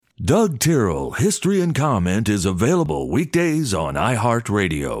Doug Tyrrell History and Comment is available weekdays on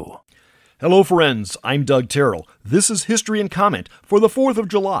iHeartRadio. Hello, friends. I'm Doug Tyrrell. This is History and Comment for the 4th of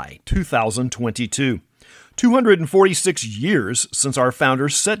July, 2022. 246 years since our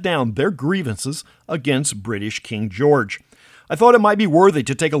founders set down their grievances against British King George. I thought it might be worthy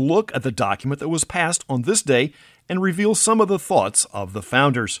to take a look at the document that was passed on this day and reveal some of the thoughts of the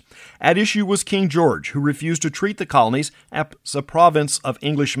founders. At issue was King George, who refused to treat the colonies as a province of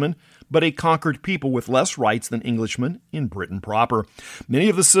Englishmen, but a conquered people with less rights than Englishmen in Britain proper. Many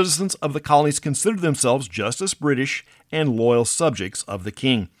of the citizens of the colonies considered themselves just as British and loyal subjects of the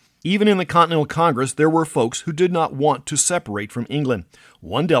king. Even in the Continental Congress, there were folks who did not want to separate from England.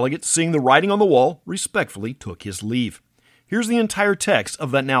 One delegate, seeing the writing on the wall, respectfully took his leave. Here's the entire text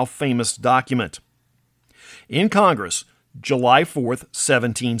of that now famous document. In Congress, July 4th,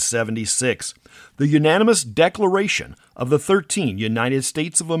 1776, the unanimous declaration of the 13 United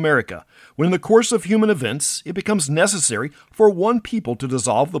States of America, when in the course of human events it becomes necessary for one people to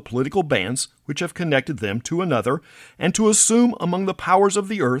dissolve the political bands which have connected them to another, and to assume among the powers of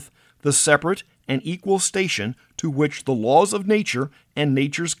the earth the separate and equal station to which the laws of nature and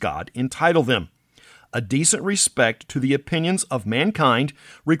nature's God entitle them. A decent respect to the opinions of mankind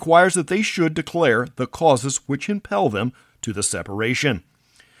requires that they should declare the causes which impel them to the separation.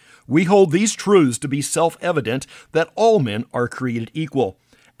 We hold these truths to be self-evident, that all men are created equal,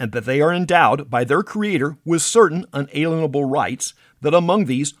 and that they are endowed by their Creator with certain unalienable rights, that among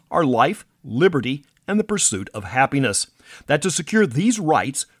these are life, liberty, and the pursuit of happiness. That to secure these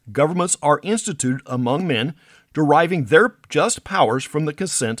rights, governments are instituted among men, deriving their just powers from the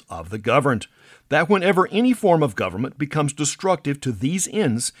consent of the governed. That whenever any form of government becomes destructive to these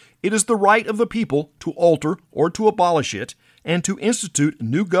ends, it is the right of the people to alter or to abolish it, and to institute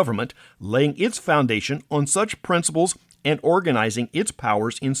new government, laying its foundation on such principles and organizing its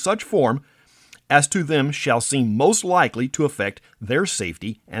powers in such form as to them shall seem most likely to affect their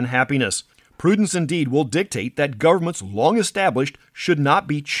safety and happiness. Prudence indeed will dictate that governments long established should not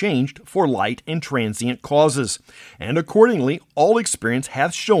be changed for light and transient causes, and accordingly all experience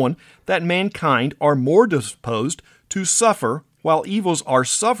hath shown that mankind are more disposed to suffer while evils are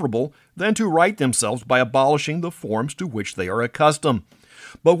sufferable than to right themselves by abolishing the forms to which they are accustomed.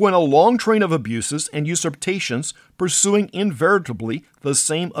 But when a long train of abuses and usurpations, pursuing invariably the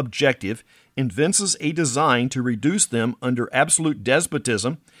same objective, evinces a design to reduce them under absolute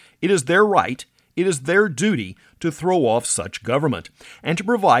despotism, it is their right, it is their duty to throw off such government, and to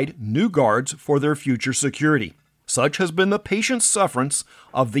provide new guards for their future security. Such has been the patient sufferance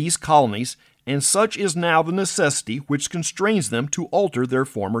of these colonies, and such is now the necessity which constrains them to alter their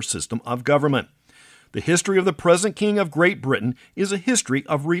former system of government. The history of the present King of Great Britain is a history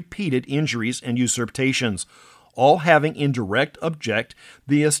of repeated injuries and usurpations, all having in direct object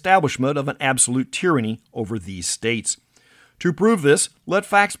the establishment of an absolute tyranny over these states. To prove this, let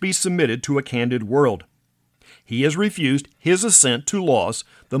facts be submitted to a candid world. He has refused his assent to laws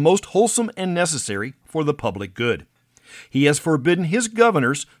the most wholesome and necessary for the public good. He has forbidden his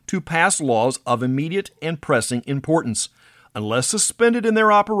governors to pass laws of immediate and pressing importance, unless suspended in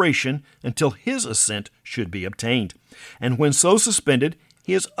their operation until his assent should be obtained, and when so suspended,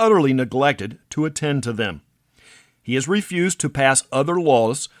 he has utterly neglected to attend to them. He has refused to pass other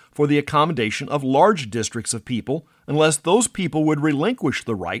laws for the accommodation of large districts of people, unless those people would relinquish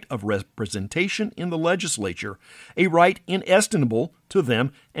the right of representation in the legislature, a right inestimable to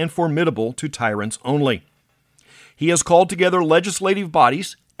them and formidable to tyrants only. He has called together legislative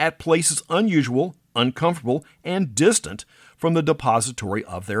bodies at places unusual, uncomfortable, and distant from the depository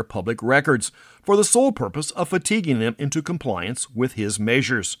of their public records, for the sole purpose of fatiguing them into compliance with his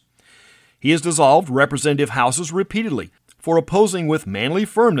measures. He has dissolved representative houses repeatedly, for opposing with manly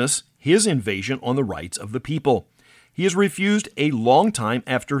firmness his invasion on the rights of the people. He has refused a long time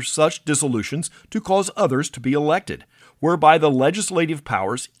after such dissolutions to cause others to be elected, whereby the legislative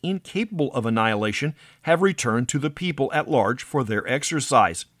powers, incapable of annihilation, have returned to the people at large for their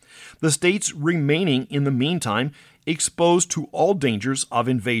exercise. The states remaining in the meantime exposed to all dangers of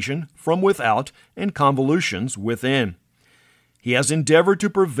invasion from without and convulsions within. He has endeavored to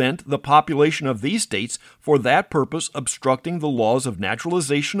prevent the population of these states for that purpose, obstructing the laws of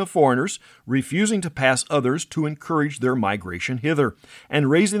naturalization of foreigners, refusing to pass others to encourage their migration hither, and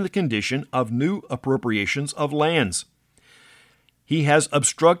raising the condition of new appropriations of lands. He has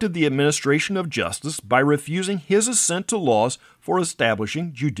obstructed the administration of justice by refusing his assent to laws for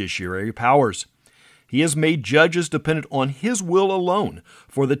establishing judiciary powers. He has made judges dependent on his will alone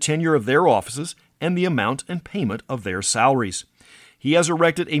for the tenure of their offices and the amount and payment of their salaries. He has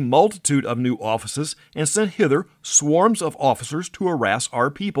erected a multitude of new offices and sent hither swarms of officers to harass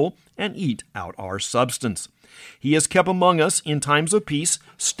our people and eat out our substance. He has kept among us in times of peace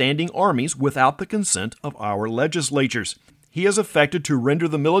standing armies without the consent of our legislatures. He has effected to render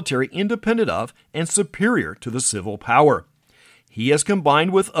the military independent of and superior to the civil power. He has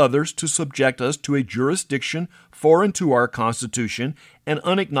combined with others to subject us to a jurisdiction foreign to our Constitution and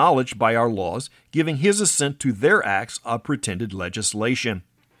unacknowledged by our laws, giving his assent to their acts of pretended legislation.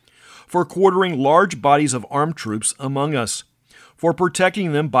 For quartering large bodies of armed troops among us. For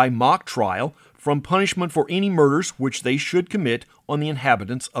protecting them by mock trial from punishment for any murders which they should commit on the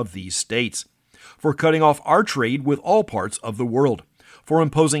inhabitants of these states. For cutting off our trade with all parts of the world. For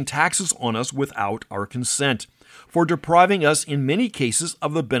imposing taxes on us without our consent. For depriving us in many cases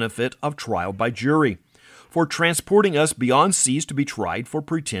of the benefit of trial by jury, for transporting us beyond seas to be tried for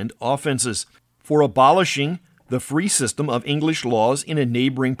pretend offenses, for abolishing the free system of English laws in a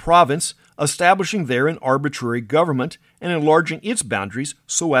neighboring province, establishing there an arbitrary government, and enlarging its boundaries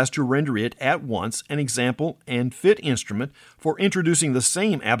so as to render it at once an example and fit instrument for introducing the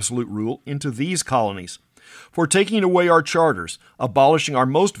same absolute rule into these colonies. For taking away our charters, abolishing our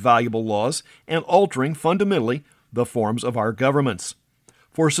most valuable laws, and altering fundamentally the forms of our governments.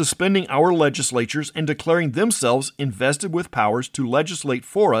 For suspending our legislatures and declaring themselves invested with powers to legislate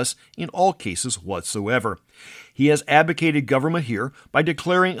for us in all cases whatsoever. He has advocated government here by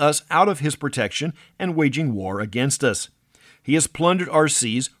declaring us out of his protection and waging war against us. He has plundered our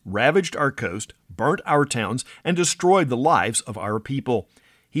seas, ravaged our coast, burnt our towns, and destroyed the lives of our people.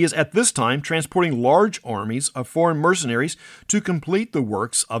 He is at this time transporting large armies of foreign mercenaries to complete the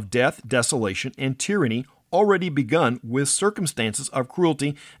works of death, desolation, and tyranny already begun with circumstances of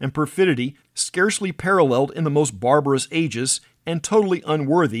cruelty and perfidy scarcely paralleled in the most barbarous ages and totally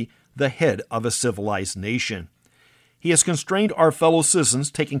unworthy the head of a civilized nation. He has constrained our fellow citizens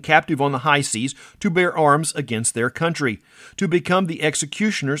taken captive on the high seas to bear arms against their country, to become the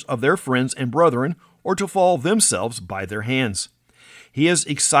executioners of their friends and brethren, or to fall themselves by their hands. He has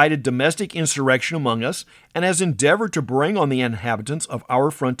excited domestic insurrection among us and has endeavored to bring on the inhabitants of our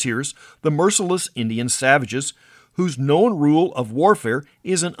frontiers the merciless Indian savages, whose known rule of warfare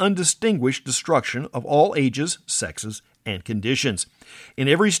is an undistinguished destruction of all ages, sexes, and conditions. In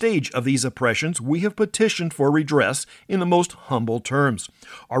every stage of these oppressions, we have petitioned for redress in the most humble terms.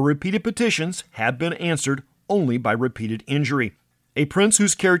 Our repeated petitions have been answered only by repeated injury. A prince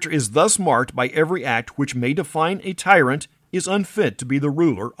whose character is thus marked by every act which may define a tyrant is unfit to be the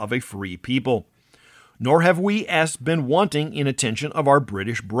ruler of a free people. Nor have we been wanting in attention of our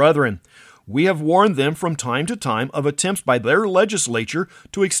British brethren. We have warned them from time to time of attempts by their legislature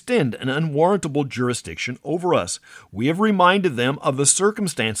to extend an unwarrantable jurisdiction over us. We have reminded them of the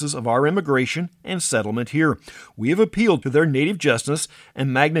circumstances of our immigration and settlement here. We have appealed to their native justice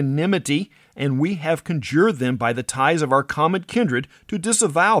and magnanimity, and we have conjured them by the ties of our common kindred to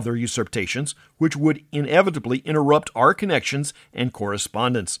disavow their usurpations, which would inevitably interrupt our connections and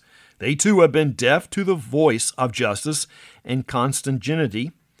correspondence. They too have been deaf to the voice of justice and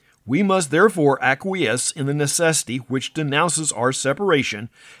consanguinity. We must therefore acquiesce in the necessity which denounces our separation,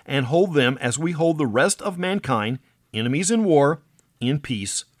 and hold them as we hold the rest of mankind, enemies in war, in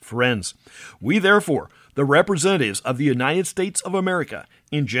peace, friends. We therefore, the representatives of the United States of America,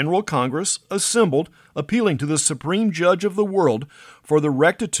 in General Congress, assembled, appealing to the Supreme Judge of the world for the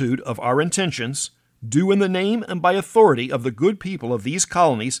rectitude of our intentions, do in the name and by authority of the good people of these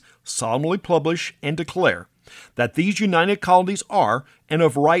colonies solemnly publish and declare that these united colonies are, and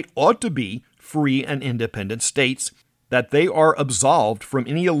of right ought to be, free and independent states, that they are absolved from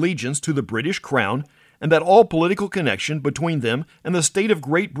any allegiance to the British Crown, and that all political connection between them and the state of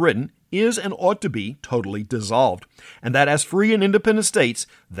Great Britain is and ought to be totally dissolved, and that as free and independent states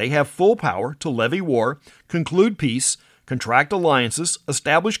they have full power to levy war, conclude peace, contract alliances,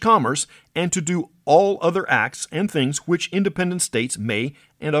 establish commerce, and to do all other acts and things which independent states may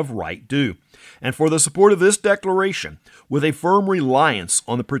and of right do. And for the support of this declaration, with a firm reliance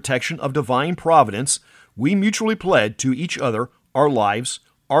on the protection of divine providence, we mutually pledge to each other our lives,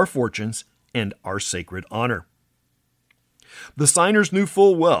 our fortunes, and our sacred honor. The signers knew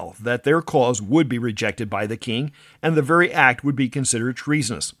full well that their cause would be rejected by the king, and the very act would be considered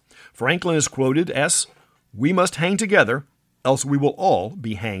treasonous. Franklin is quoted as, "We must hang together, else we will all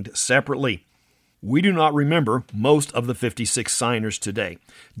be hanged separately." We do not remember most of the 56 signers today.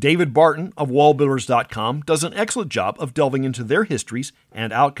 David Barton of wallbuilders.com does an excellent job of delving into their histories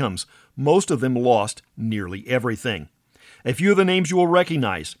and outcomes. Most of them lost nearly everything. A few of the names you will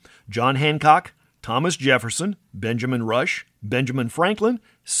recognize: John Hancock, Thomas Jefferson, Benjamin Rush, Benjamin Franklin,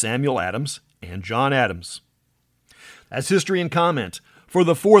 Samuel Adams, and John Adams. as History and Comment for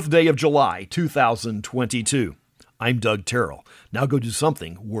the 4th day of July, 2022. I'm Doug Terrell. Now go do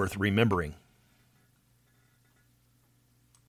something worth remembering.